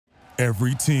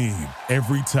Every team,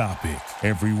 every topic,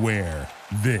 everywhere.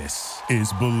 This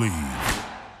is Believe.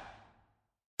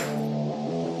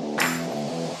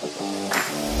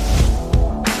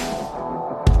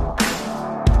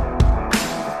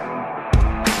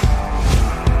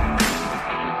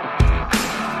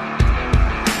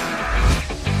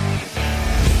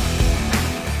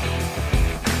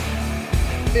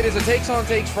 It is a Takes on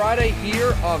Takes Friday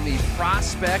here on the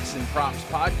Prospects and Props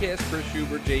podcast. Chris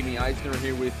Schubert, Jamie Eisner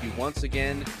here with you once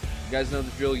again. You guys know the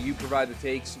drill. You provide the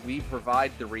takes. We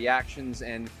provide the reactions.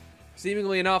 And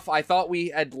seemingly enough, I thought we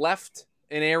had left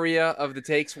an area of the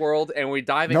takes world and we're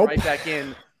diving right back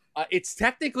in. It's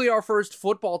technically our first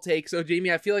football take. So,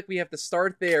 Jamie, I feel like we have to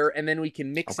start there and then we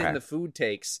can mix in the food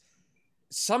takes.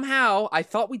 Somehow, I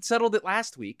thought we'd settled it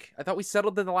last week. I thought we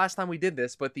settled it the last time we did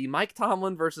this, but the Mike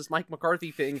Tomlin versus Mike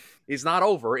McCarthy thing is not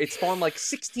over. It spawned like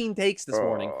 16 takes this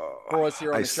morning for us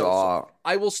here on the show. So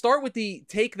I will start with the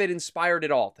take that inspired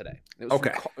it all today. It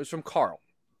was from Carl.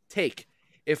 Take: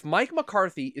 if Mike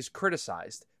McCarthy is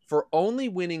criticized for only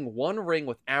winning one ring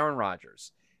with Aaron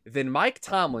Rodgers, then Mike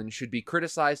Tomlin should be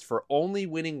criticized for only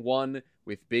winning one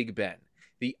with Big Ben.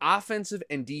 The offensive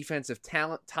and defensive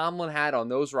talent Tomlin had on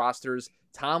those rosters,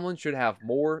 Tomlin should have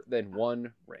more than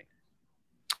one ring.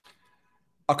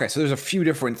 Okay, so there's a few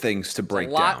different things to break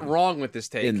down. There's a lot wrong with this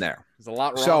take. In there. There's a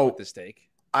lot wrong with this take.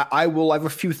 I have a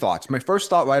few thoughts. My first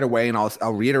thought right away, and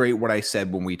I'll reiterate what I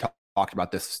said when we talked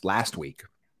about this last week.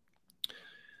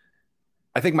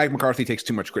 I think Mike McCarthy takes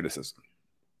too much criticism.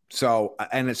 So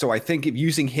I think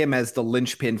using him as the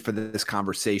linchpin for this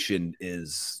conversation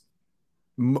is,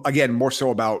 again, more so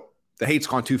about the hate's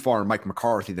gone too far in Mike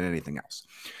McCarthy than anything else.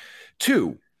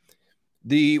 Two,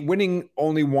 the winning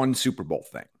only one Super Bowl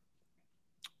thing.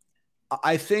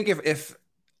 I think if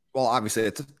obviously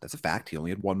that's a fact. He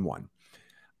only had won one.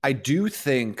 I do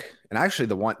think, and actually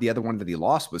the other one that he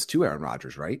lost was to Aaron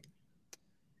Rodgers, right?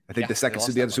 I think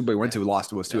the other Super Bowl he went to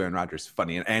lost was to Aaron Rodgers.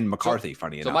 Funny, and McCarthy.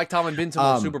 Funny enough. So Mike Tomlin been to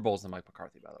more Super Bowls than Mike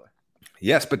McCarthy, by the way.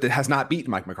 Yes, but it has not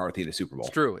beaten Mike McCarthy to Super Bowl.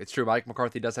 It's true. Mike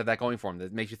McCarthy does have that going for him.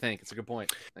 That makes you think. It's a good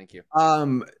point. Thank you.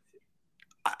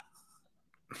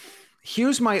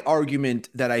 Here's my argument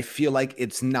that I feel like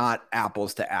it's not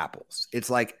apples to apples.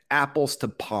 It's like apples to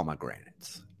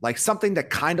pomegranates. Like something that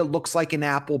kind of looks like an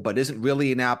apple, but isn't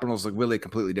really an apple and is like really a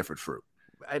completely different fruit.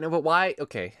 I know, but why?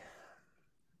 Okay.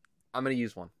 I'm going to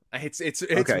use one. It's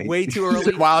way too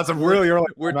early. Wow, it's really early.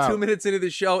 We're 2 minutes into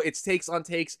the show. It's takes on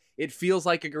takes. It feels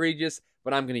like egregious,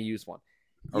 but I'm going to use one.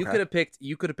 You could have picked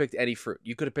any fruit.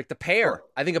 You could have picked a pear. Sure.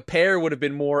 I think a pear would have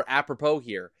been more apropos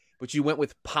here, but you went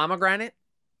with pomegranate.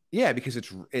 Yeah, because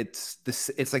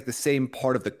it's like the same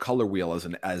part of the color wheel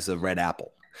as a red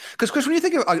apple. Because Chris, when you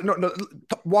think of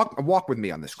walk with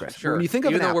me on this, Chris. Sure. When you think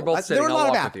of an apple, we're both there are a lot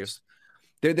of apples.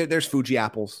 There's Fuji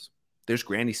apples. There's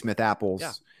Granny Smith apples.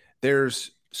 Yeah.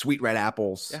 There's sweet red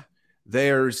apples. Yeah.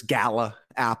 There's Gala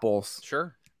apples.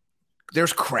 Sure.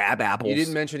 There's crab apples. You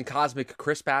didn't mention Cosmic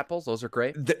Crisp apples. Those are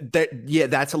great.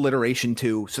 That's alliteration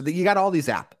too. So you got all these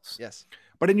apples. Yes.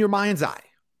 But in your mind's eye,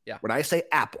 when I say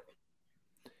apple,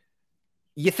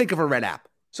 you think of a red apple.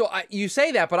 So you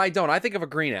say that, but I don't. I think of a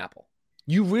green apple.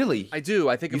 You really? I do.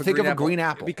 I think of a green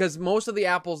apple because most of the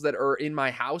apples that are in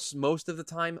my house, most of the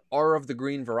time, are of the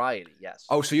green variety. Yes.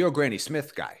 Oh, so you're a Granny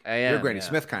Smith guy. I am. You're a Granny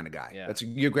Smith kind of guy. Yeah.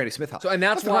 You're Granny Smith house. So and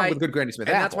that's why with good Granny Smith.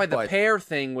 And apple, that's why the pear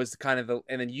thing was kind of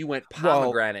and then you went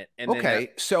pomegranate.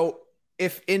 So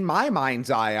if in my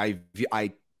mind's eye,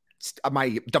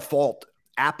 my default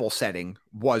apple setting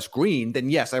was green, then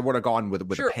yes, I would have gone with a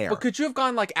pear. But could you have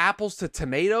gone like apples to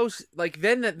tomatoes? Like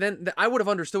then I would have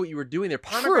understood what you were doing there.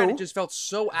 Pomegranate just felt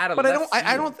so out of left field.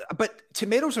 I don't. But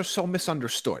tomatoes are so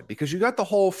misunderstood because you got the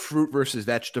whole fruit versus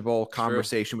vegetable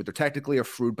conversation. Where they're technically a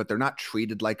fruit, but they're not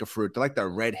treated like a fruit. They're like the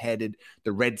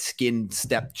red-skinned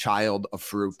stepchild of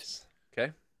fruit.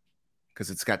 Okay. Because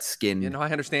it's got skin.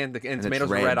 I understand. And tomatoes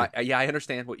are red. I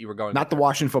understand what you were going. Not the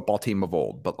Washington football team of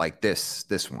old, but like this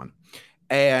one.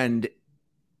 And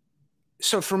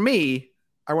so for me,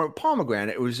 I went with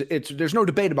pomegranate. There's no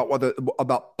debate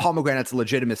about pomegranate's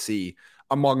legitimacy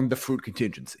among the fruit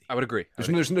contingency. I would agree.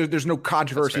 There's no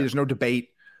controversy. There's no debate.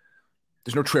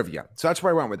 There's no trivia. So that's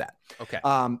where I went with that. Okay.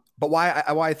 But why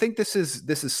I think this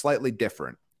is slightly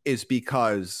different is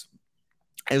because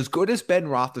as good as Ben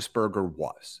Roethlisberger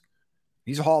was,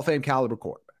 he's a Hall of Fame caliber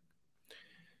quarterback.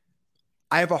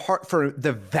 I have a heart for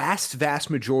the vast, vast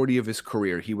majority of his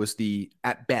career. He was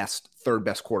at best, third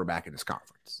best quarterback in his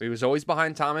conference. He was always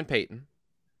behind Tom and Peyton.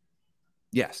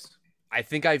 Yes. I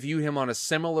think I view him on a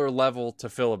similar level to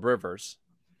Phillip Rivers.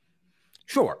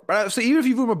 Sure. But so even if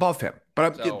you view him above him,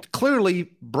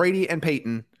 clearly Brady and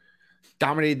Peyton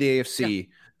dominated the AFC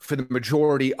for the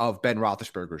majority of Ben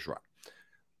Roethlisberger's run.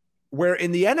 Where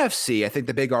in the NFC, I think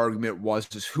the big argument was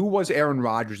just who was Aaron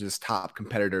Rodgers' top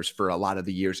competitors for a lot of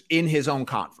the years in his own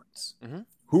conference. Mm-hmm.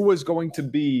 Who was going to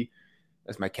be,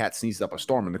 as my cat sneezed up a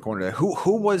storm in the corner there,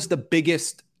 who was the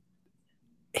biggest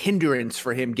hindrance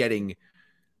for him getting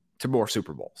to more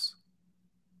Super Bowls?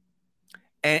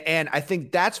 And I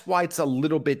think that's why it's a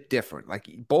little bit different. Like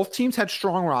both teams had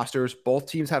strong rosters, both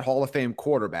teams had Hall of Fame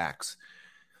quarterbacks,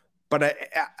 but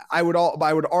I would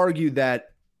argue that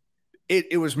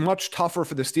it was much tougher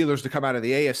for the Steelers to come out of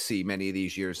the AFC many of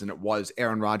these years than it was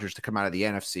Aaron Rodgers to come out of the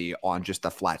NFC on just a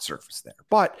flat surface there.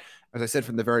 But as I said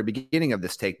from the very beginning of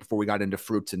this take, before we got into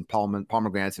fruits and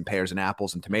pomegranates and pears and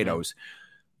apples and tomatoes,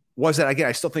 was that, again,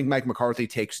 I still think Mike McCarthy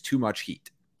takes too much heat.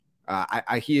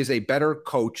 He is a better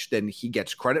coach than he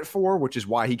gets credit for, which is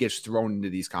why he gets thrown into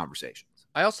these conversations.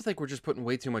 I also think we're just putting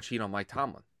way too much heat on Mike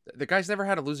Tomlin. The guy's never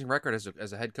had a losing record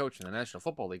as a head coach in the National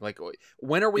Football League. Like,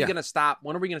 when are we going to stop?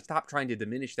 When are we going to stop trying to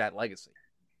diminish that legacy?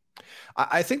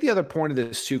 I think the other point of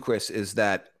this too, Chris, is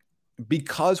that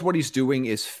because what he's doing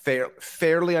is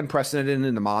fairly unprecedented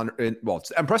in the modern,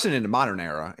 it's unprecedented in the modern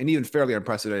era, and even fairly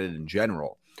unprecedented in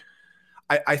general.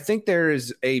 I think there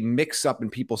is a mix-up in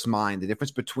people's mind, the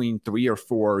difference between 3 or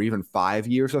 4 or even 5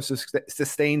 years of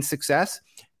sustained success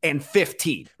and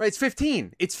 15. Right, it's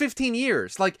 15. It's 15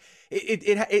 years. Like,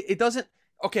 it doesn't...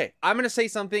 Okay, I'm going to say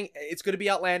something. It's going to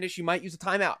be outlandish. You might use a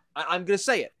timeout. I'm going to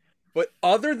say it. But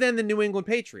other than the New England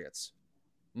Patriots,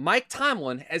 Mike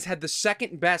Tomlin has had the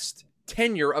second best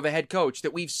tenure of a head coach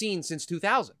that we've seen since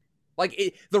 2000.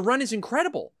 Like, the run is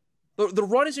incredible. The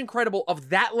run is incredible of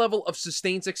that level of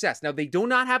sustained success. Now, they do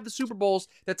not have the Super Bowls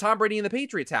that Tom Brady and the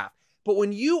Patriots have. But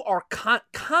when you are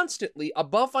constantly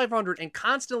above 500 and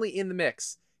constantly in the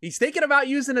mix, he's thinking about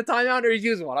using a timeout or he's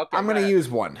using one. Okay, I'm going to use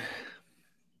one.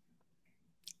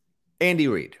 Andy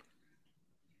Reid.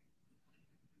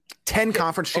 10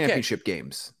 conference championship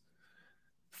games.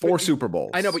 4 Super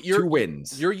Bowls. I know, but 2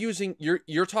 wins.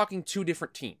 You're talking 2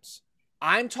 different teams.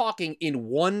 I'm talking in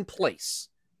one place.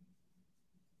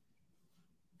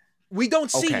 We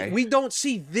don't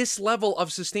see this level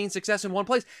of sustained success in one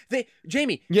place.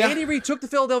 Andy Reid took the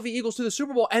Philadelphia Eagles to the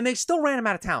Super Bowl and they still ran him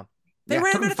out of town. They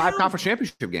ran him out of 5 conference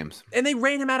championship games. And they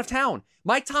ran him out of town.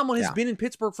 Mike Tomlin has been in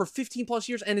Pittsburgh for 15 plus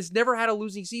years and has never had a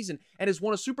losing season and has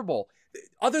won a Super Bowl.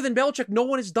 Other than Belichick, no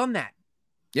one has done that.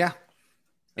 Yeah.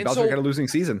 And Belichick had a losing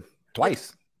season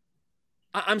twice.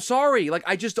 I'm sorry. Like,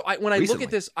 when I look at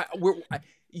this,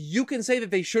 you can say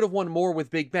that they should have won more with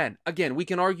Big Ben. Again, we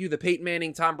can argue the Peyton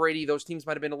Manning, Tom Brady, those teams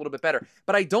might have been a little bit better.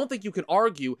 But I don't think you can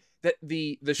argue that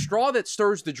the straw that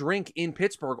stirs the drink in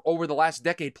Pittsburgh over the last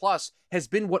decade plus has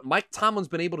been what Mike Tomlin's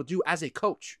been able to do as a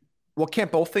coach. Well,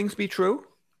 can't both things be true?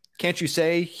 Can't you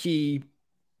say he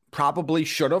probably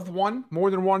should have won more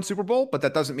than one Super Bowl, but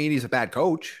that doesn't mean he's a bad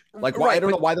coach? Like, I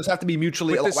don't know why those have to be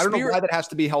mutually. I don't know why that has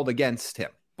to be held against him.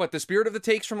 But the spirit of the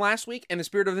takes from last week and the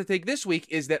spirit of the take this week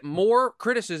is that more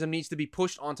criticism needs to be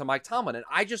pushed onto Mike Tomlin. And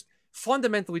I just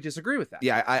fundamentally disagree with that.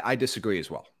 Yeah, I disagree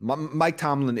as well. Mike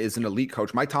Tomlin is an elite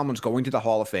coach. Mike Tomlin's going to the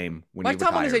Hall of Fame when he retires.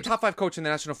 Mike Tomlin is a top 5 coach in the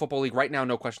National Football League right now,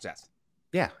 no questions asked.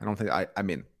 Yeah, I don't think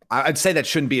I'd say that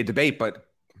shouldn't be a debate, but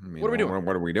what are we doing?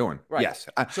 What are we doing? Right. Yes.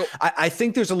 I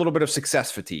think there's a little bit of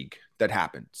success fatigue that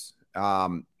happens.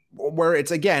 Where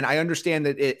it's, again, I understand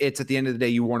that it's at the end of the day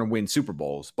you want to win Super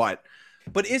Bowls, but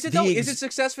is it though? Is it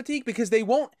success fatigue? Because they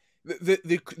won't.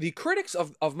 The critics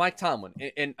of Mike Tomlin,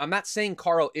 and I'm not saying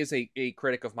Carl is a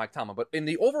critic of Mike Tomlin, but in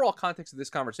the overall context of this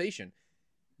conversation,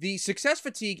 the success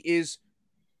fatigue is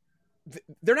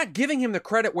they're not giving him the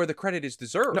credit where the credit is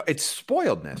deserved. No, it's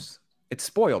spoiledness. It's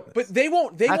spoiledness. But they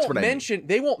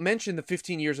won't mention the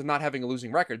 15 years of not having a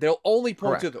losing record. They'll only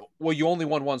point to you only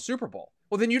won 1 Super Bowl.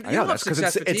 Well, then you don't have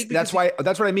success fatigue. That's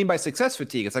what I mean by success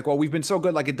fatigue. It's like, well, we've been so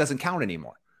good, like it doesn't count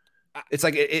anymore. It's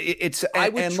like it's.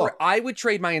 I would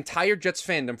trade my entire Jets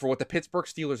fandom for what the Pittsburgh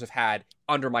Steelers have had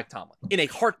under Mike Tomlin. In a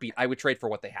heartbeat, I would trade for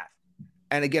what they have.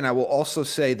 And again, I will also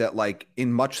say that, like,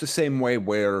 in much the same way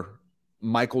where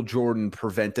Michael Jordan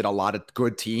prevented a lot of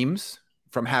good teams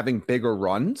from having bigger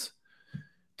runs,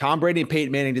 Tom Brady and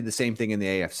Peyton Manning did the same thing in the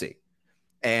AFC.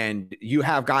 And you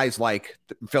have guys like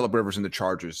Phillip Rivers in the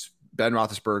Chargers, Ben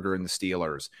Roethlisberger in the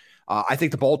Steelers. I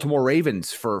think the Baltimore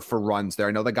Ravens for runs there.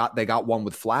 I know they got one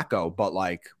with Flacco, but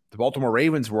like the Baltimore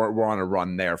Ravens were on a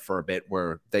run there for a bit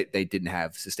where they didn't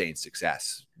have sustained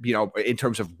success, in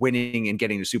terms of winning and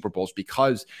getting to Super Bowls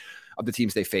because of the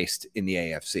teams they faced in the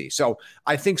AFC. So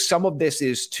I think some of this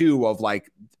is too of like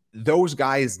those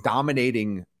guys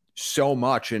dominating so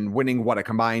much and winning a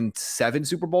combined 7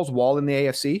 Super Bowls while in the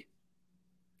AFC.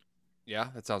 Yeah,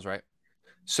 that sounds right.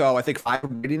 So I think 5 were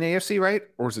Brady in the AFC, right?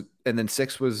 Or was it? And then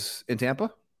 6 was in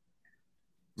Tampa.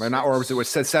 Right, not, or was it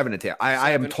said 7 in Tampa?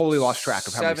 I am totally lost track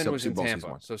of how many 7 was Super in Bowls he's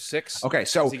Tampa. won. So 6. Okay,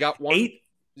 so he got 1. 8.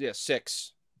 Yeah,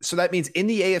 6. So that means in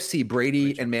the AFC,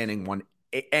 Brady and Manning won.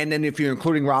 And then if you're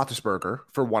including Roethlisberger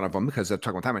for one of them, because they're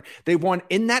talking about time, they won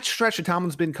in that stretch that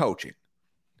Tomlin's been coaching.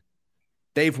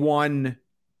 They've won,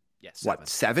 what,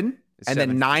 7? And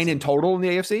then 9 in total in the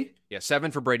AFC? Yeah,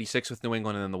 7 for Brady, 6 with New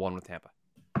England, and then the 1 with Tampa.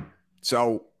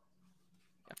 So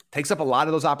takes up a lot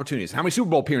of those opportunities. How many Super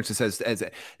Bowl appearances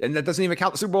and that doesn't even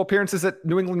count the Super Bowl appearances that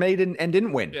New England made and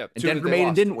didn't win. Yeah, and Denver made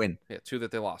and didn't win. Yeah, 2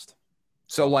 that they lost.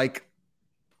 So like,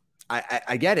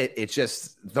 I get it. It's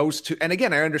just those 2. And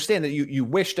again, I understand that you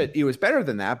wish that it was better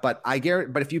than that, but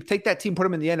but if you take that team, put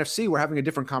them in the NFC, we're having a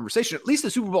different conversation. At least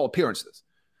the Super Bowl appearances.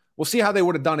 We'll see how they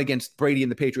would have done against Brady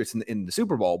and the Patriots in the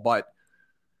Super Bowl, but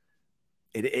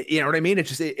you know what I mean?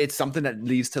 It's something that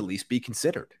needs to at least be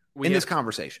considered in this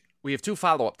conversation. We have 2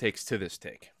 follow-up takes to this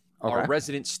take. Okay. Our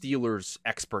resident Steelers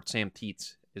expert, Sam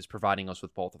Teets, is providing us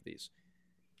with both of these.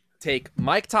 Take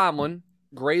Mike Tomlin,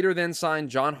 greater than sign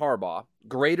John Harbaugh,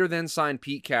 greater than sign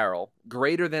Pete Carroll,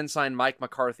 greater than sign Mike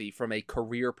McCarthy from a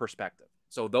career perspective.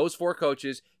 So those 4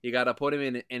 coaches, you got to put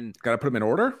them in. Got to put them in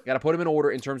order? Got to put them in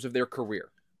order in terms of their career.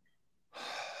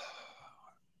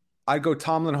 I'd go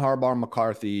Tomlin, Harbaugh,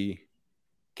 McCarthy,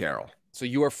 Carroll. So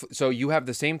you have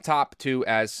the same top 2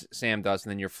 as Sam does,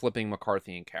 and then you're flipping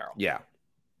McCarthy and Carroll. Yeah.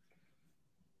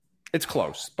 It's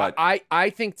close, but I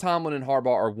think Tomlin and Harbaugh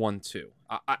are 1-2.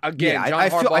 Again, yeah, John I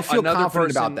Harbaugh, feel another confident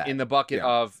person about that. in the bucket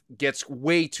of gets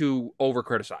way too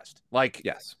over-criticized. Like,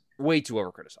 yes, way too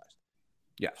over-criticized.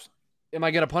 Yes. Am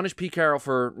I going to punish Pete Carroll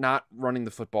for not running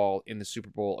the football in the Super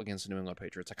Bowl against the New England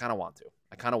Patriots? I kind of want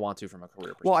to from a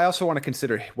career perspective. Well, I also want to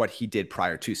consider what he did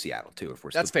prior to Seattle, too.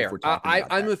 That's fair.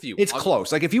 I'm with you. It's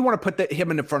close. Like, if you want to put him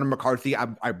in front of McCarthy,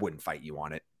 I wouldn't fight you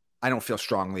on it. I don't feel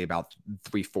strongly about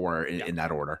 3-4 in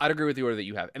that order. I'd agree with the order that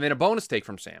you have. And then a bonus take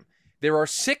from Sam. There are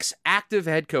 6 active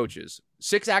head coaches.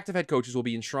 6 active head coaches will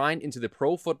be enshrined into the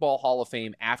Pro Football Hall of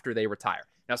Fame after they retire.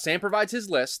 Now, Sam provides his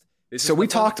list. So we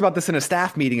talked about this in a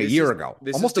staff meeting a year ago,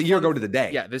 almost a year ago to the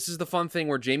day. Yeah, this is the fun thing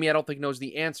where Jamie, I don't think, knows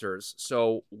the answers,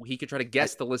 so he could try to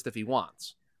guess the list if he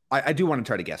wants. I do want to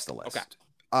try to guess the list.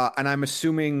 Okay. And I'm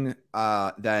assuming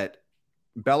that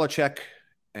Belichick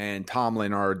and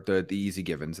Tomlin are the easy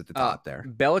givens at the top there.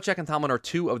 Belichick and Tomlin are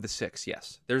 2 of the 6,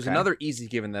 yes. There's another easy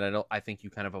given that I think you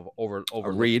kind of over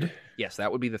Reed? Yes, that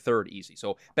would be the 3rd easy.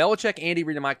 So Belichick, Andy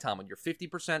Reid, and Mike Tomlin. You're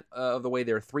 50% of the way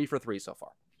there, 3 for 3 so far.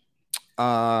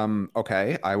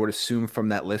 Okay. I would assume from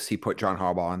that list he put John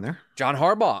Harbaugh on there. John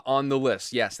Harbaugh on the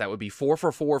list. Yes, that would be 4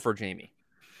 for 4 for Jamie.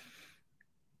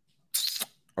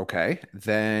 Okay.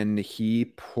 Then he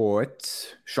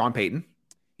put Sean Payton.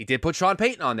 He did put Sean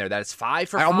Payton on there. That's 5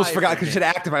 for 5. I almost forgot because you said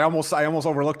active. I almost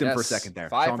overlooked him for a second there.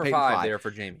 5 Sean for Payton, 5 there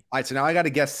for Jamie. All right, so now I got to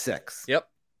guess 6. Yep.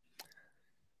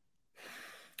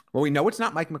 Well, we know it's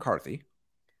not Mike McCarthy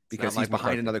because he's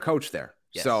behind another coach there.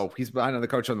 Yes. So he's behind another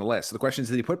coach on the list. So the question is,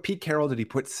 did he put Pete Carroll? Did he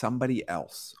put somebody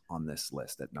else on this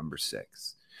list at number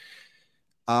 6?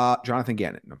 Jonathan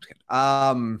Gannon. No, I'm just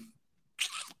kidding.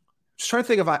 Just trying to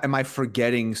think am I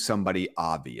forgetting somebody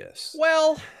obvious?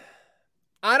 Well,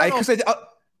 I don't know.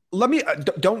 Let me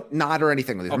don't nod or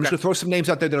anything. Okay. I'm just gonna throw some names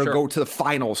out there that'll go to the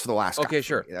finals for the last. Okay,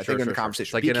 sure. I think in the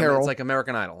conversation. Like Carroll. It's like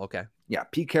American Idol. Okay. Yeah,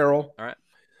 Pete Carroll. All right.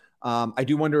 I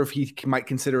do wonder if he might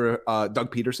consider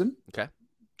Doug Peterson. Okay.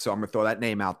 So I'm gonna throw that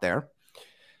name out there.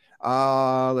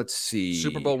 Let's see.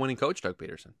 Super Bowl winning coach Doug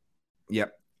Peterson.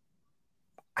 Yep.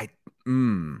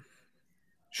 Sean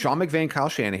McVay, Kyle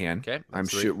Shanahan. Okay. I'm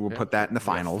sure we'll put that in the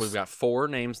finals. We've got 4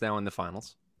 names now in the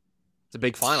finals. It's a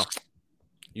big final.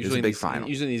 Usually it's a big final.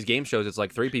 Usually in these game shows, it's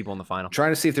like 3 people in the final.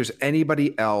 Trying to see if there's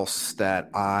anybody else that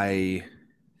I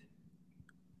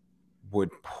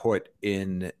would put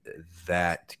in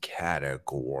that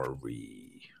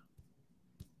category.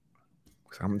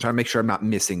 I'm trying to make sure I'm not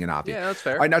missing an obvious. Yeah, that's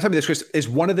fair. All right, now tell me this, Chris. Is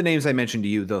one of the names I mentioned to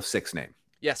you the 6th name?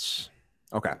 Yes.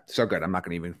 Okay, so good. I'm not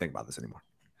going to even think about this anymore.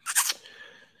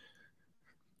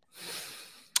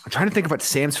 I'm trying to think about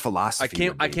Sam's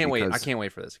philosophy. I can't wait. I can't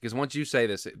wait for this because once you say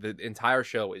this, the entire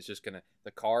show is just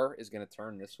the car is gonna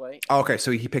turn this way. Okay, so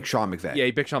he picked Sean McVay. Yeah,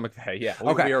 he picked Sean McVay. Yeah.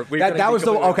 Okay. That was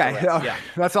the okay. Yeah.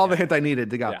 That's all the hint I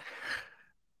needed to go.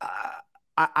 Yeah.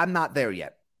 I'm not there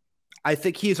yet. I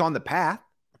think he's on the path.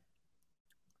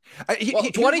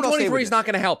 2023 is not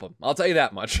going to help him. I'll tell you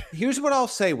that much. Here's what I'll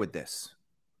say with this.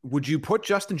 Would you put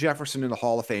Justin Jefferson in the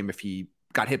Hall of Fame if he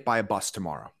got hit by a bus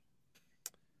tomorrow?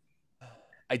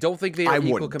 I don't think they are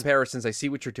equal comparisons. I see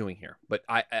what you're doing here, but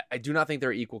I do not think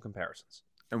they're equal comparisons.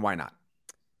 And why not?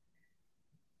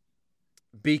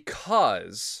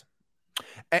 Because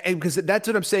And because that's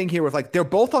what I'm saying here with like, they're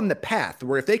both on the path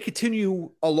where if they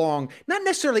continue along, not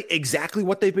necessarily exactly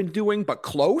what they've been doing, but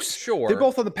close. Sure. They're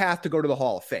both on the path to go to the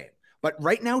Hall of Fame. But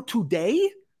right now,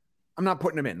 today, I'm not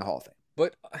putting them in the Hall of Fame.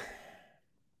 But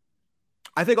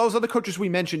I think all those other coaches we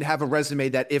mentioned have a resume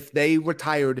that if they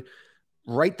retired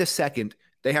right this second,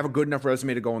 they have a good enough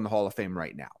resume to go in the Hall of Fame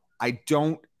right now.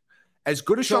 As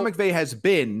good as Sean McVay has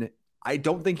been, I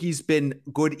don't think he's been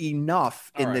good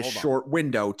enough in this short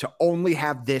window to only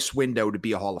have this window to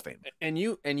be a Hall of Famer. And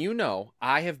you know,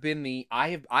 I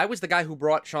was the guy who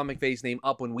brought Sean McVay's name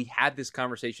up when we had this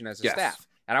conversation as a staff,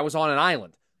 and I was on an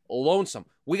island, lonesome.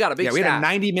 We got a big staff. We had a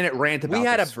 90-minute rant about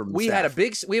this. We have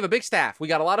a big staff. We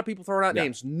got a lot of people throwing out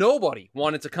names. Nobody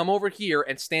wanted to come over here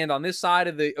and stand on this side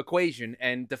of the equation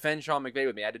and defend Sean McVay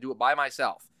with me. I had to do it by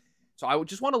myself. So I would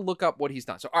just want to look up what he's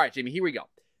done. So all right, Jamie, here we go.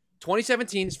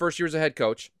 2017, his first year as a head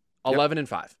coach,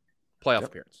 11-5, playoff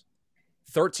appearance.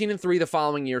 13-3 the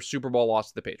following year, Super Bowl loss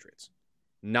to the Patriots.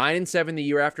 9-7 the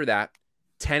year after that,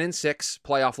 10-6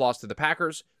 playoff loss to the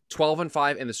Packers,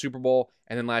 12-5 in the Super Bowl,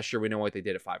 and then last year we know what they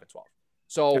did at 5-12.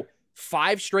 So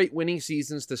 5 straight winning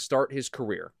seasons to start his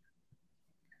career.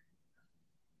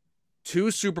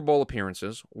 2 Super Bowl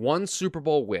appearances, 1 Super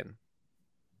Bowl win.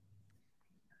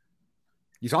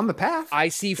 He's on the path. I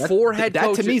see 4 head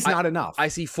coaches. That to me is not enough. I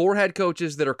see 4 head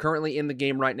coaches that are currently in the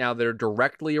game right now that are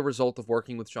directly a result of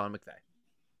working with Sean McVay.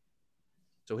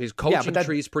 So his coaching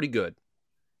tree is pretty good.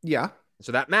 Yeah.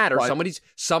 So that matters.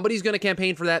 Somebody's going to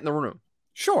campaign for that in the room.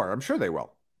 Sure, I'm sure they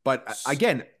will. But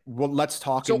again, let's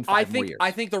talk in 5 more years. I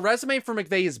think the resume for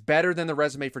McVay is better than the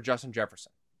resume for Justin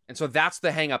Jefferson. And so that's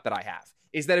the hang up that I have.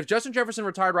 Is that if Justin Jefferson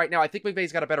retired right now, I think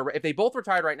McVay's got a better. If they both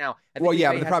retired right now, I think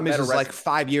but the problem is like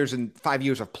 5 years and 5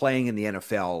 years of playing in the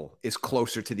NFL is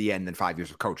closer to the end than 5 years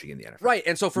of coaching in the NFL. Right,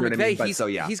 and so for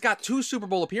McVay, he's got 2 Super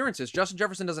Bowl appearances. Justin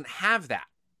Jefferson doesn't have that.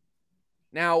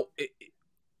 Now,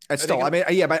 but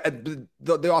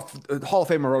the Hall of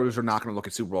Fame voters are not going to look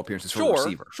at Super Bowl appearances for a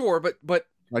receiver. Sure, but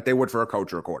like they would for a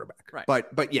coach or a quarterback. Right.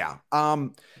 But yeah.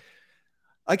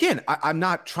 Again, I'm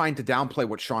not trying to downplay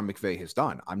what Sean McVay has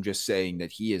done. I'm just saying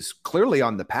that he is clearly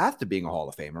on the path to being a Hall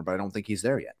of Famer, but I don't think he's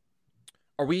there yet.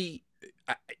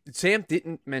 Sam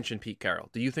didn't mention Pete Carroll.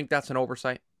 Do you think that's an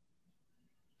oversight?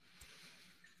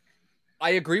 I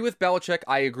agree with Belichick.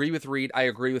 I agree with Reed. I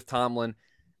agree with Tomlin.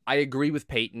 I agree with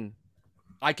Peyton.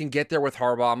 I can get there with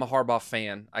Harbaugh. I'm a Harbaugh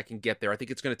fan. I can get there. I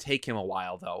think it's going to take him a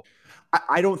while, though.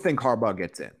 I don't think Harbaugh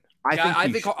gets in. I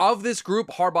think of this group,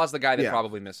 Harbaugh's the guy that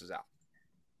probably misses out.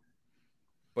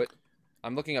 But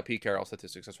I'm looking up Pete Carroll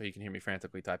statistics. That's why you can hear me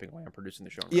frantically typing away. I'm producing the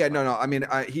show. Yeah, no. I mean,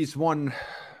 he's won.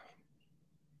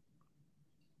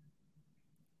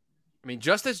 I mean,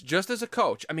 just as a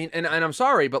coach. I mean, and I'm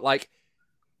sorry, but like,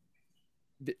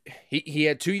 he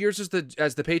had 2 years as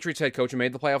the Patriots head coach and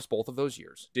made the playoffs both of those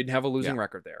years. Didn't have a losing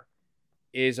record there.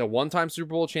 Is a one-time Super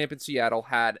Bowl champ in Seattle.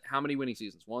 Had how many winning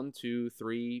seasons? 1, 2,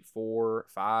 3, 4,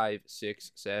 5,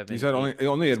 6, 7. He's had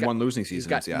only had one losing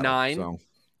season in Seattle. 9. So.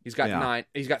 He's got 9.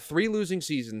 He's got 3 losing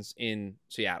seasons in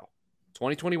Seattle.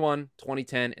 2021,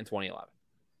 2010, and 2011.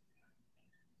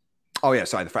 Oh yeah,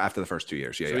 sorry. After the first 2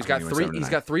 years, So he's got 3. He's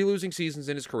got 3 losing seasons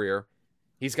in his career.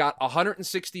 He's got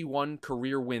 161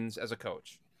 career wins as a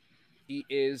coach. He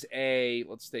is a.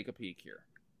 Let's take a peek here.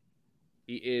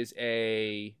 He's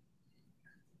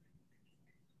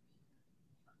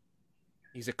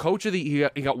a coach of the.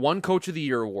 He got 1 Coach of the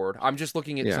Year award. I'm just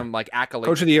looking at some like accolades.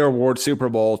 Coach of the Year award, Super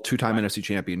Bowl, 2-time NFC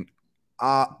champion.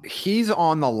 He's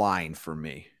on the line for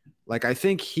me. Like I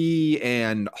think he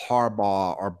and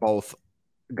Harbaugh are both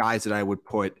guys that I would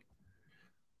put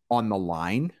on the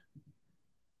line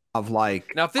of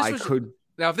like. Now, if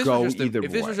this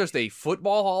was just a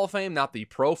football Hall of Fame, not the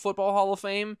Pro Football Hall of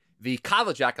Fame, the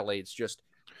college accolades just.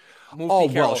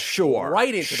 Sure,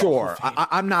 right into the Hall of Fame.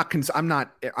 I'm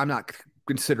not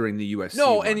considering the USC.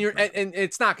 No, and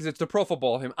it's not because it's the Pro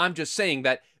Football Hall of Fame. I'm just saying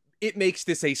that it makes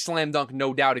this a slam dunk,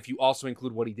 no doubt, if you also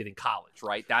include what he did in college,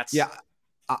 right?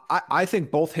 I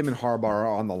think both him and Harbaugh are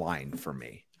on the line for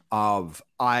me.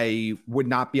 I would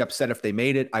not be upset if they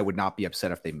made it. I would not be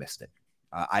upset if they missed it.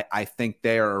 I think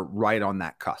they're right on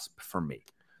that cusp for me.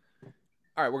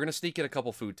 All right, we're gonna sneak in a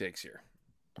couple food takes here.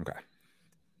 Okay.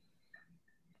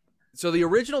 So the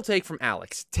original take from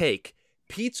Alex,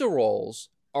 pizza rolls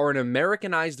are an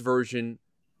Americanized version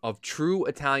of true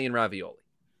Italian ravioli.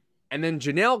 And then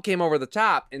Janelle came over the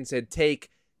top and said,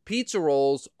 pizza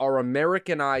rolls are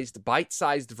Americanized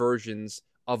bite-sized versions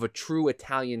of a true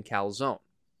Italian calzone.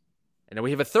 And then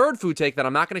we have a third food take that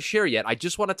I'm not going to share yet. I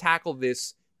just want to tackle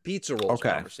this pizza rolls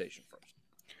conversation first.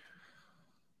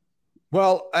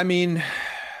 Well, I mean,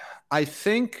 I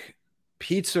think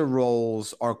pizza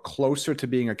rolls are closer to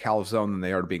being a calzone than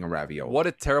they are to being a ravioli. What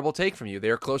a terrible take from you.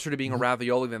 They are closer to being a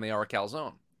ravioli than they are a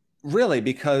calzone. Really?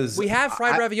 Because we have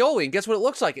fried ravioli, and guess what it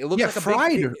looks like? It looks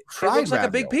like a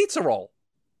big pizza roll.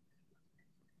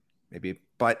 Maybe,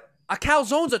 but a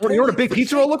calzone's a totally. You know what a big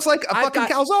pizza roll looks like? A fucking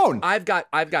calzone.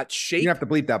 I've got shape. You have to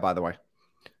bleep that, by the way.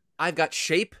 I've got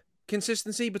shape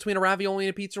consistency between a ravioli and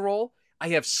a pizza roll. I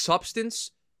have substance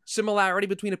similarity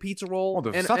between a pizza roll and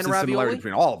a ravioli. Similarity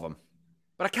between all of them.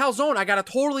 But a calzone, I got a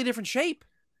totally different shape.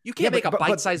 You can't make a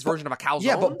bite-sized version of a calzone.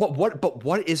 Yeah, but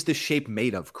what is the shape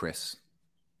made of, Chris?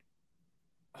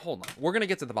 Hold on. We're going to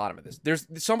get to the bottom of this. There's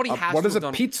somebody has what is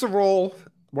a pizza roll?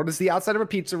 What is the outside of a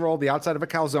pizza roll, the outside of a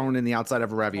calzone, and the outside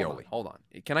of a ravioli? Hold on.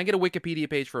 Can I get a Wikipedia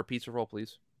page for a pizza roll,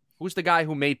 please? Who's the guy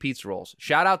who made pizza rolls?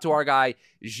 Shout out to our guy,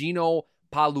 Gino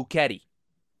Paluchetti.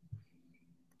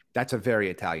 That's a very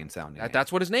Italian sounding name.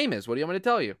 That's what his name is. What do you want me to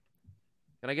tell you?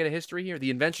 Can I get a history here? The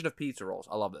invention of pizza rolls.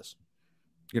 I love this.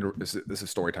 This is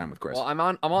story time with Chris. Well, I'm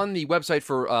on the website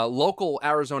for local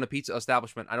Arizona pizza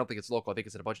establishment. I don't think it's local. I think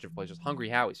it's at a bunch of different places. Hungry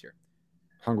Howie's here.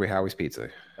 Hungry Howie's Pizza.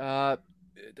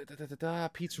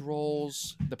 Pizza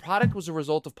rolls. The product was a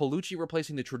result of Palucci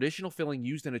replacing the traditional filling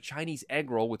used in a Chinese egg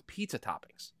roll with pizza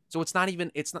toppings. So it's not.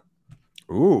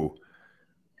 Ooh.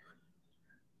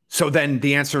 So then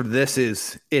the answer to this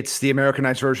is it's the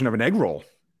Americanized version of an egg roll.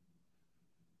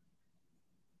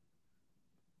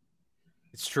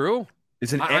 It's true.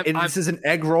 This is an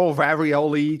egg roll,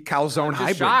 ravioli, calzone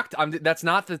hybrid. Shocked. That's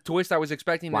not the twist I was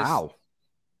expecting. Wow.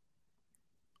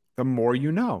 The more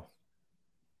you know.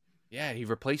 Yeah, he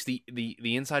replaced the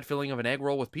inside filling of an egg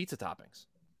roll with pizza toppings.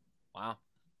 Wow.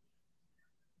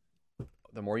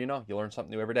 The more you know. You learn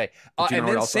something new every day. Do you know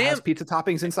what else has pizza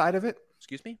toppings inside of it?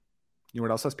 Excuse me? You know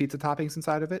what else has pizza toppings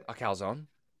inside of it? A calzone.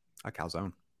 A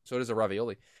calzone. So does a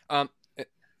ravioli. And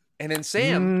then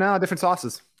Sam... No, different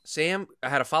sauces. Sam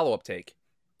had a follow-up take.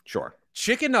 Sure.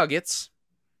 Chicken nuggets,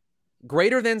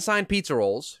 greater than sign pizza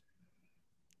rolls,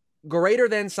 greater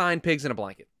than sign pigs in a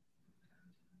blanket.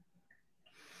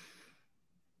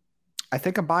 I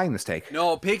think I'm buying this take.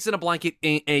 No, pigs in a blanket.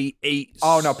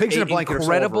 Oh no, pigs in a blanket are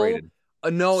so overrated.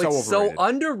 No, it's so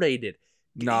underrated.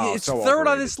 No, it's so third overrated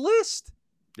on this list.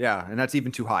 Yeah, and that's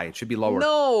even too high. It should be lower.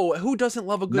 No, who doesn't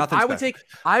love a good? Nothing's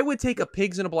I would take a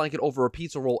pigs in a blanket over a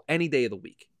pizza roll any day of the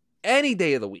week. Any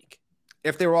day of the week.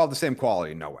 If they were all the same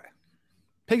quality, no way.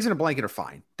 Pigs in a blanket are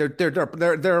fine.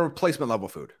 They're replacement level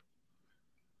food.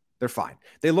 They're fine.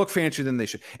 They look fancier than they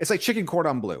should. It's like chicken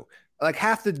cordon bleu. Like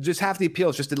half the appeal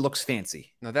is just it looks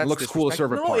fancy. No, that's it looks cool to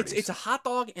serve at parties. It's a hot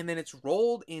dog and then it's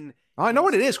rolled in. Oh, I know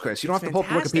what it is, Chris. You don't have to pull up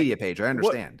the Wikipedia page. I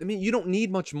understand. I mean, you don't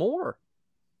need much more.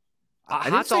 I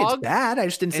didn't say it's bad. I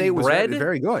just didn't say it was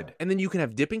very good. And then you can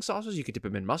have dipping sauces. You could dip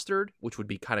them in mustard, which would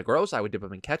be kind of gross. I would dip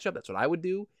them in ketchup. That's what I would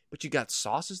do. But you got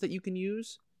sauces that you can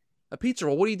use. A pizza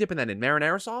roll, what are you dipping that in?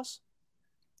 Marinara sauce?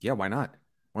 Yeah, why not?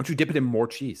 Why don't you dip it in more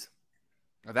cheese?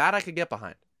 That I could get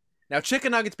behind. Now,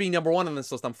 chicken nuggets being number one on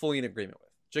this list, I'm fully in agreement with.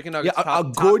 Chicken nuggets, yeah, a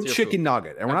good chicken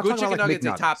nugget. And we're not talking about like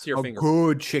McNuggets, a top tier finger food. A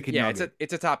good chicken nugget. Yeah,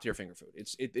 it's a top tier finger food.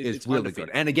 It's really undefeated. good.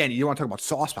 And again, you want to talk about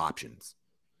sauce options.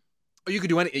 You could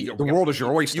do any. The world is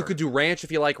your oyster. You could do ranch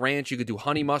if you like ranch. You could do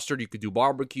honey mustard. You could do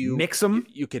barbecue. Mix them.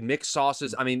 You can mix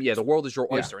sauces. I mean, yeah, the world is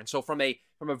your oyster. Yeah. And so from a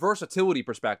versatility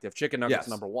perspective, chicken nuggets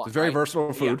number one. It's a very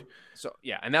versatile food. Yeah. So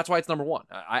yeah, and that's why it's number one.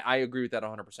 I agree with that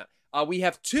 100%. We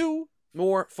have two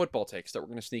more football takes that we're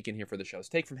going to sneak in here for the shows.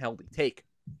 Take from Heldy. Take.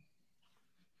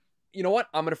 You know what?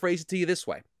 I'm going to phrase it to you this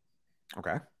way.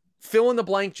 Okay. Fill in the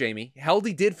blank, Jamie.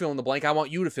 Heldy did fill in the blank. I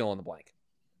want you to fill in the blank.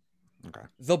 Okay.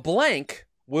 The blank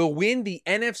will win the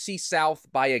NFC South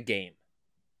by a game.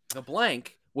 The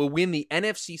blank will win the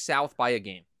NFC South by a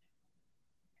game.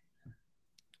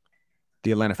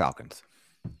 The Atlanta Falcons.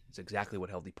 That's exactly what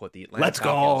Heldy put. The Atlanta Let's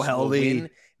Falcons go, Heldy. Will win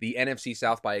the NFC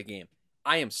South by a game.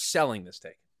 I am selling this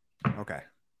take. Okay.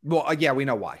 Well, yeah, we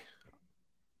know why.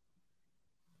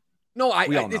 No, I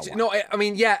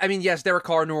mean, yes, Derek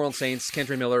Carr, New Orleans Saints,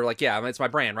 Kendry Miller, like, yeah, I mean, it's my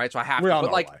brand, right? So I have to.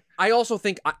 But like, why. I also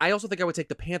think I would take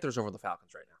the Panthers over the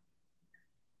Falcons right now.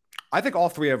 I think all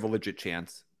three have a legit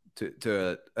chance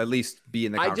to at least be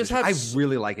in the conversation. I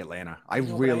really like Atlanta. I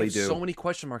really do. So many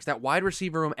question marks. That wide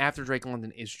receiver room after Drake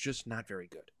London is just not very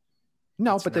good.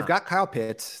 No, but they've got Kyle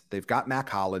Pitts. They've got Matt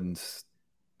Collins.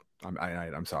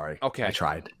 I'm sorry. Okay. I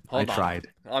tried. I tried.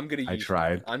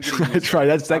 Tried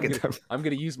that second time. I'm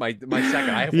going to use my second.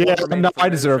 I have I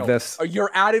deserve this. You're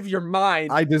out of your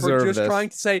mind. I deserve this. Trying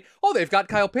to say, oh, they've got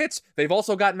Kyle Pitts. They've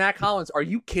also got Matt Collins. Are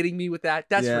you kidding me with that?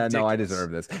 That's ridiculous. No, I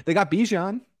deserve this. They got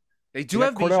Bijan. They do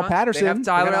have Cordell Bijan. Patterson. They have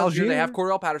Tyler Algier. They have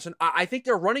Cordell Patterson. I think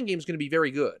their running game is going to be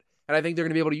very good. And I think they're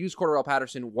going to be able to use Cordarrelle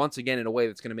Patterson once again in a way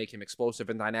that's going to make him explosive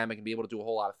and dynamic and be able to do a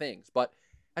whole lot of things. But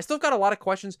I still got a lot of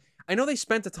questions. I know they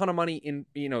spent a ton of money in,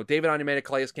 David Onyemata,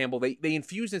 Calais Campbell. They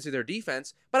infused into their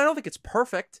defense, but I don't think it's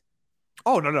perfect.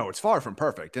 Oh, no. It's far from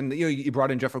perfect. And you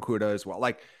brought in Jeff Okudah as well.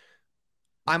 Like,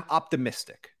 I'm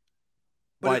optimistic.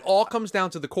 But it all comes down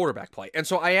to the quarterback play. And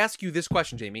so I ask you this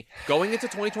question, Jamie. Going into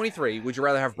 2023, would you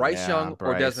rather have Bryce Young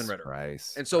or Desmond Ridder?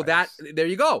 There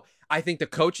you go. I think the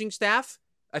coaching staff,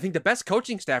 the best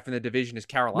coaching staff in the division is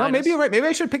Carolina. No, maybe you're right. Maybe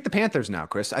I should pick the Panthers now,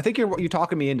 Chris. I think you're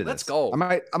talking me into this. Let's go. I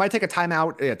might take a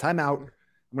timeout. Yeah, timeout.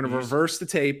 I'm going to reverse the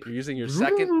tape. You're using your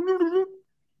second. I'm going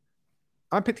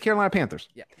to pick the Carolina Panthers.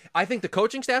 Yeah. I think the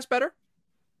coaching staff's better.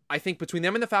 I think between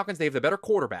them and the Falcons, they have the better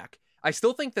quarterback. I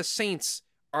still think the Saints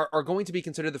are going to be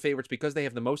considered the favorites because they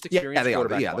have the most experienced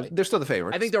quarterback. Yeah, they're still the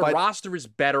favorites. I think their roster is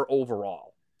better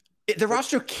overall. The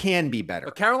roster can be better.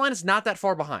 But Carolina's not that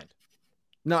far behind.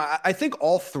 No, I think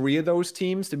all three of those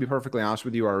teams, to be perfectly honest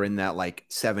with you, are in that like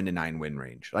 7 to 9 win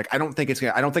range. Like I don't think a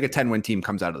 10-win team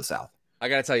comes out of the South. I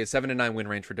got to tell you, 7 to 9 win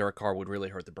range for Derek Carr would really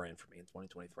hurt the brand for me in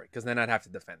 2023 because then I'd have to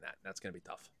defend that. That's going to be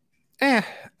tough.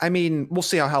 I mean, we'll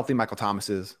see how healthy Michael Thomas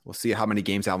is. We'll see how many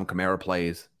games Alvin Kamara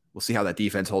plays. We'll see how that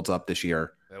defense holds up this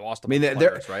year. They lost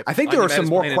players, right? I think there are some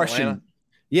more questions.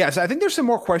 Yes, I think there's some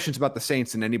more questions about the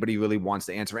Saints than anybody really wants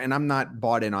to answer. And I'm not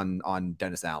bought in on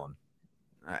Dennis Allen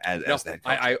as the head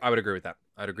coach. I would agree with that.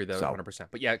 I'd agree with that 100%.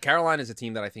 But yeah, Carolina is a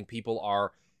team that I think people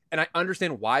are, and I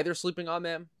understand why they're sleeping on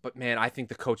them. But man, I think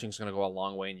the coaching is going to go a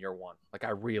long way in year one. Like I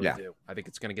really do. I think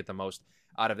it's going to get the most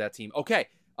out of that team. Okay.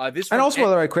 By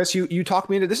the way, Chris, you talked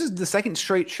me into this is the second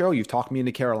straight show you've talked me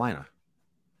into Carolina.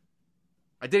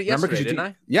 I did it yesterday, didn't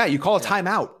I? Yeah, you called a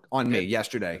timeout on me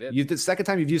yesterday. The second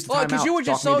time you've used the timeout. Because you were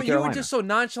just so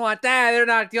nonchalant. They're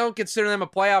not. You don't consider them a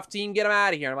playoff team. Get them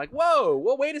out of here. I'm like,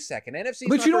 whoa, wait a second. NFC.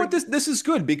 But you know what? This is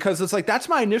good because it's like that's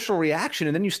my initial reaction,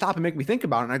 and then you stop and make me think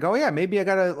about it, and I go, yeah, maybe I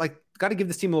gotta give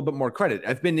this team a little bit more credit.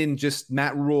 I've been in just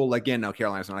Matt Rule again. Now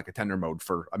Carolina's in like a tender mode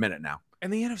for a minute now,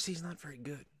 and the NFC is not very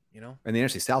good. And the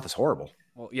NFC South is horrible.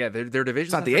 Well, yeah, their division.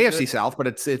 It's not the AFC South, but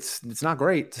it's not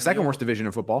great. It's the second worst division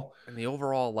in football. And the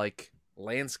overall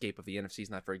landscape of the NFC is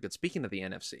not very good. Speaking of the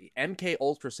NFC, MK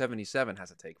Ultra 77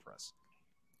 has a take for us,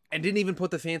 and didn't even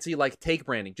put the fancy take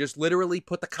branding. Just literally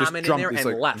put the comment in there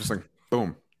and left. Just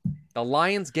boom. The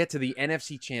Lions get to the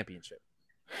NFC Championship.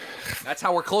 That's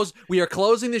how we're closing. We are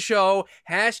closing the show. #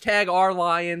 our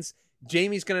Lions.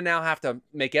 Jamie's going to now have to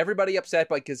make everybody upset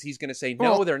because he's going to say,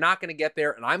 no, they're not going to get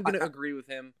there. And I'm going to agree with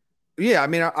him. Yeah, I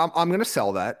mean, I'm going to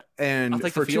sell that. And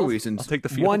for two reasons. I'll take the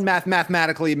field. One,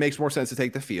 mathematically, it makes more sense to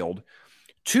take the field.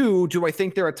 Two, do I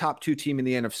think they're a top 2 team in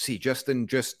the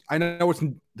NFC? I know it's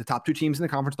the top 2 teams in the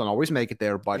conference don't always make it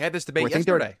there, but we had this debate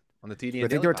yesterday on the TD. I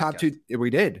think they're a top 2. We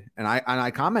did, and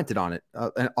I commented on it,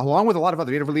 and along with a lot of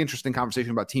other. We had a really interesting conversation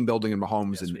about team building and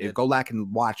Mahomes. And go back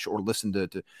and watch or listen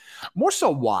to more so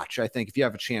watch. I think if you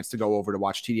have a chance to go over to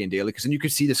watch TD and Daily, because then you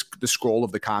can see the scroll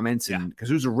of the comments, and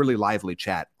because it was a really lively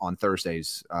chat on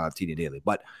Thursday's TD and Daily.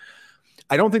 But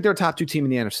I don't think they're a top 2 team in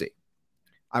the NFC.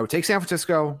 I would take San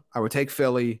Francisco. I would take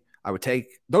Philly. I would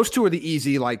take those 2 are the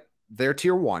easy, they're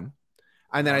tier 1.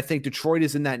 And then I think Detroit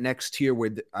is in that next tier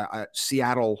with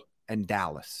Seattle and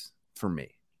Dallas for me.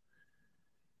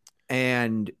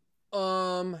 And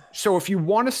so if you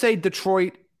want to say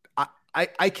Detroit,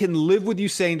 I can live with you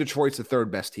saying Detroit's the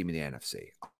 3rd best team in the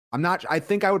NFC. I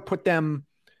think I would put them.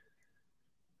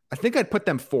 I think I'd put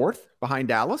them 4th behind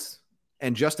Dallas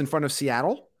and just in front of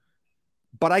Seattle.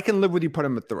 But I can live with you put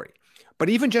them at 3. But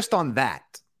even just on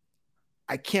that,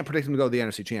 I can't predict them to go to the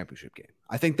NFC Championship game.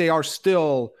 I think they are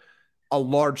still a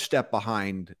large step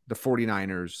behind the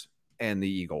 49ers and the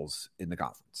Eagles in the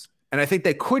conference. And I think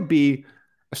they could be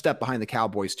a step behind the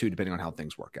Cowboys too, depending on how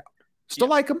things work out. Still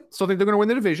like them. Still think they're going to win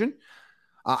the division.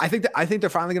 I think they're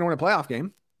finally going to win a playoff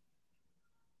game.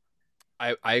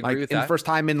 I agree with that. In the first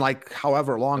time in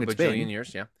however long it's been.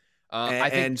 Years, yeah.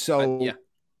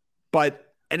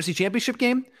 But NFC Championship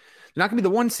game, they're not going to be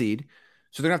the 1 seed.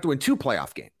 So they're going to have to win 2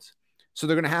 playoff games. So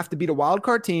they're going to have to beat a wild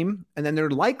card team, and then they're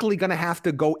likely going to have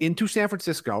to go into San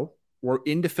Francisco or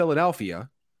into Philadelphia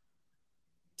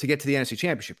to get to the NFC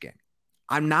Championship game.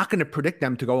 I'm not going to predict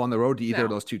them to go on the road to either of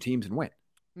those 2 teams and win.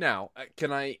 Now,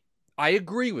 I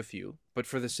agree with you, but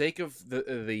for the sake of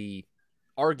the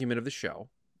argument of the show,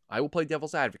 I will play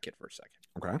devil's advocate for a second.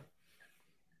 Okay.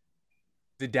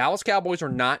 The Dallas Cowboys are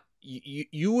not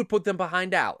you would put them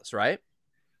behind Dallas, right?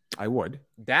 I would.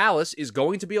 Dallas is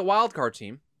going to be a wild card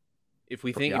team if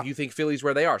you think Philly's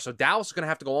where they are. So Dallas is going to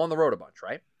have to go on the road a bunch,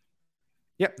 right?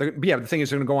 Yeah. The thing is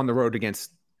they're going to go on the road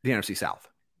against the NFC South,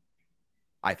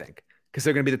 I think. Because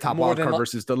they're going to be the top wild card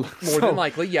versus the more than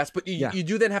likely, yes. But you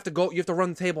do then have to go. You have to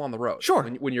run the table on the road. Sure.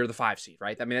 When you're the 5 seed,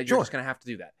 right? I mean, you're just going to have to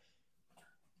do that.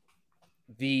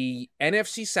 The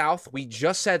NFC South, we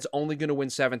just said, is only going to win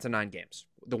 7 to 9 games.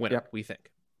 The winner, we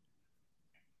think.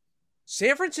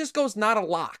 San Francisco's not a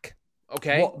lock.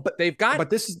 Okay, well, but they've got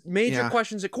this major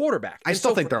questions at quarterback. I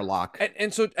still think they're a lock.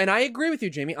 And I agree with you,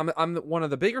 Jamie. I'm one of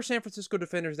the bigger San Francisco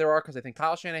defenders there are because I think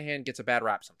Kyle Shanahan gets a bad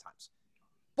rap sometimes.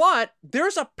 But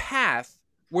there's a path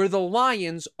where the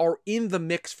Lions are in the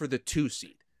mix for the 2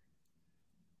 seed.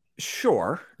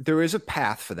 Sure, there is a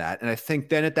path for that. And I think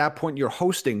then at that point, you're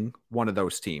hosting one of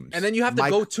those teams. And then you have to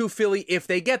go to Philly if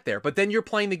they get there. But then you're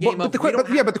playing the game but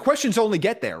the question's only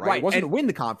get there, right? It wasn't to win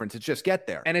the conference. It's just get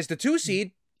there. And as the 2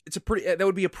 seed, that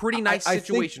would be a pretty nice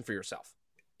situation for yourself.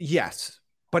 Yes.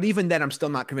 But even then, I'm still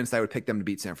not convinced I would pick them to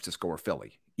beat San Francisco or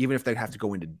Philly, even if they have to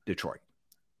go into Detroit.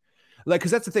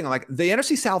 Because that's the thing. The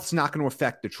NFC South's not going to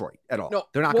affect Detroit at all. No,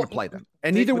 they're not going to play them,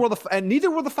 and neither will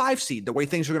the 5 seed. The way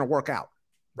things are going to work out,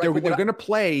 they're going to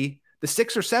play the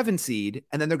 6 or 7 seed,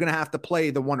 and then they're going to have to play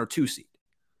the 1 or 2 seed.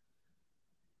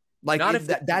 Not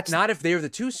if they're the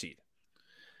 2 seed.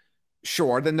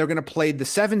 Sure, then they're going to play the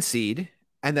 7 seed.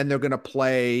 And then they're going to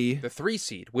play the 3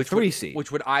 seed, which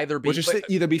would either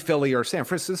be Philly or San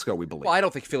Francisco, we believe. Well, I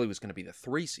don't think Philly was going to be the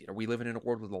 3 seed. Are we living in a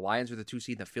world where the Lions are the 2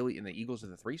 seed, and the Philly and the Eagles are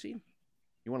the 3 seed?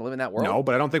 You want to live in that world? No,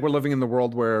 but I don't think we're living in the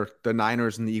world where the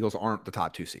Niners and the Eagles aren't the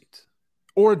top 2 seeds,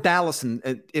 or Dallas, and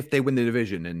if they win the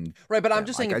division. And right, but I'm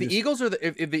just saying if the Eagles are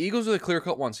the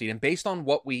clear-cut 1 seed, and based on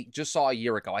what we just saw a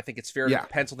year ago, I think it's fair to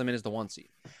pencil them in as the 1 seed.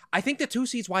 I think the 2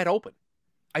 seed's wide open.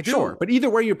 I do. Sure, but either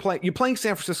way, you're playing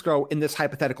San Francisco in this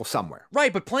hypothetical somewhere.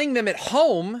 Right, but playing them at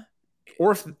home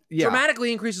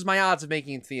dramatically increases my odds of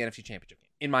making it to the NFC Championship game,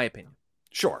 in my opinion.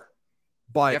 Sure.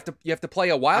 But you have to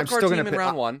play a wild card team in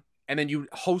round 1, and then you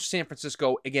host San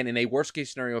Francisco, again, in a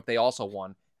worst-case scenario if they also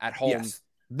won at home. Yes.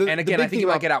 I think you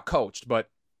might get out-coached, but...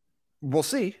 We'll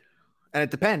see. And it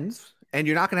depends. And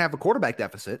you're not going to have a quarterback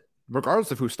deficit,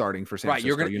 regardless of who's starting for San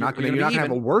Francisco. You're not going to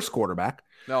have a worse quarterback.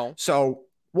 No. So...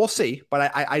 We'll see,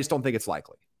 but I just don't think it's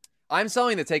likely. I'm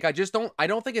selling the take. I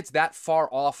don't think it's that far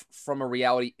off from a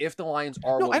reality if the Lions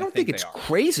are. No, I don't think it's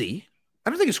crazy. I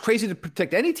don't think it's crazy to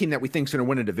protect any team that we think is going to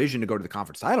win a division to go to the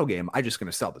conference title game. I'm just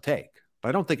going to sell the take, but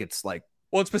I don't think it's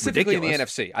specifically ridiculous. In the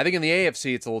NFC. I think in the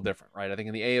AFC it's a little different, right? I think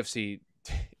in the AFC,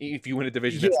 if you win a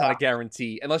division, that's not a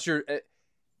guarantee unless you're.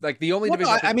 The only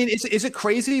division. No, I mean, is it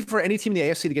crazy for any team in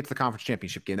the AFC to get to the conference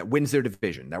championship game that wins their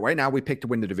division? Now, right now, we picked to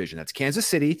win the division. That's Kansas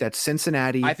City. That's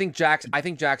Cincinnati. I think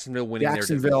Jacksonville winning their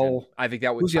division. I think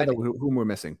that would. Who's the other whom we're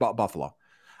missing? Buffalo.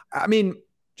 I mean,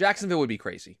 Jacksonville would be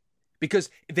crazy because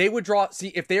they would draw. See,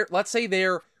 if they're, let's say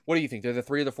they're, what do you think? They're the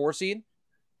 3 or the 4 seed.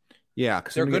 Yeah,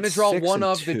 because they're going to draw one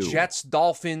of the Jets,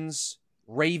 Dolphins,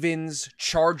 Ravens,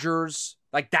 Chargers.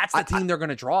 That's the team they're going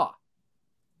to draw.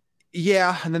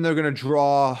 Yeah, and then they're going to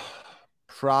draw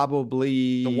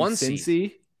probably the 1 Cincy.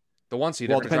 seed. The 1 seed.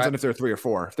 Well, it depends on if they're 3 or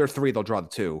 4. If they're 3, they'll draw the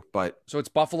 2. But so it's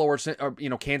Buffalo or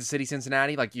Kansas City,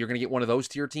 Cincinnati. You're going to get one of those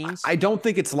tier teams. I don't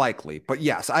think it's likely, but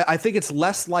yes, I think it's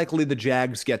less likely the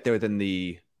Jags get there than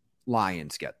the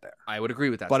Lions get there. I would agree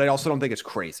with that. But I also don't think it's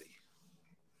crazy.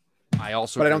 I don't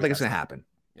think it's going to happen.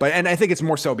 Yeah. And I think it's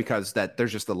more so because that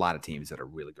there's just a lot of teams that are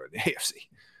really good in the AFC.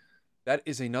 That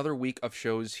is another week of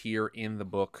shows here in the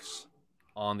books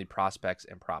on the Prospects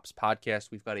and Props podcast.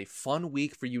 We've got a fun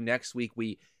week for you next week.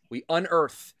 We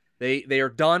unearth. They are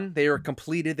done. They are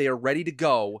completed. They are ready to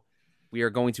go. We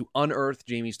are going to unearth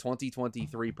Jamie's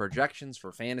 2023 projections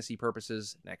for fantasy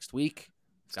purposes next week.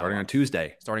 Starting on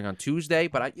Tuesday.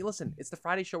 But listen, it's the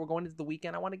Friday show. We're going into the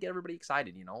weekend. I want to get everybody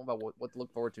excited, about what to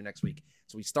look forward to next week.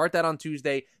 So we start that on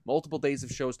Tuesday. Multiple days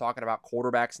of shows talking about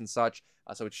quarterbacks and such.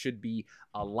 So it should be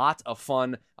a lot of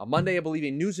fun. Monday, I believe,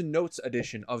 a news and notes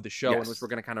edition of the show, in which we're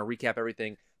going to kind of recap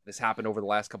everything that's happened over the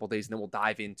last couple of days, and then we'll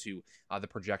dive into the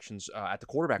projections at the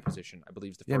quarterback position. I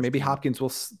believe is the first. Maybe Hopkins will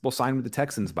sign with the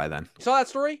Texans by then. You saw that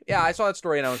story? Yeah, I saw that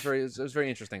story, and it was very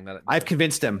interesting. I've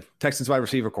convinced him. Texans wide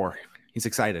receiver core. He's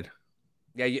excited.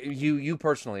 Yeah, you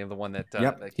personally are the one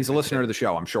that... he's a listener to the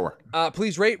show, I'm sure.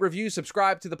 Please rate, review,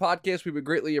 subscribe to the podcast. We would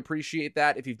greatly appreciate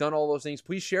that. If you've done all those things,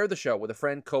 please share the show with a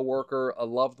friend, coworker, a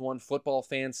loved one, football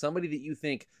fan, somebody that you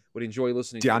think would enjoy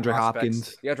listening to.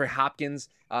 DeAndre Hopkins.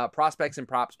 Prospects and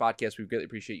Props podcast. We greatly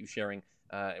appreciate you sharing.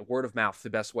 Word of mouth, the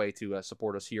best way to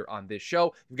support us here on this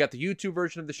show. We've got the YouTube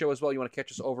version of the show as well. You want to catch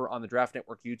us over on the Draft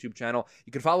Network YouTube channel.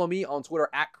 You can follow me on Twitter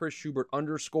at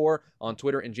 @ChrisSchubert_ on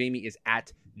Twitter, and Jamie is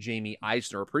at Jamie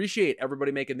Eisner. Appreciate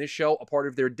everybody making this show a part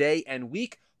of their day and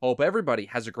week. Hope everybody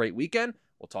has a great weekend.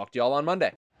 We'll talk to y'all on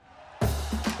Monday.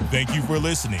 Thank you for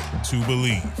listening to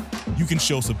Believe. You can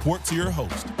show support to your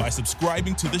host by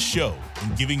subscribing to the show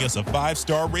and giving us a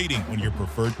 5-star rating on your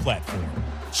preferred platform.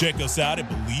 Check us out at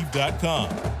Believe.com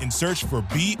and search for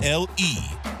BLEAV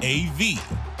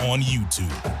on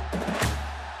YouTube.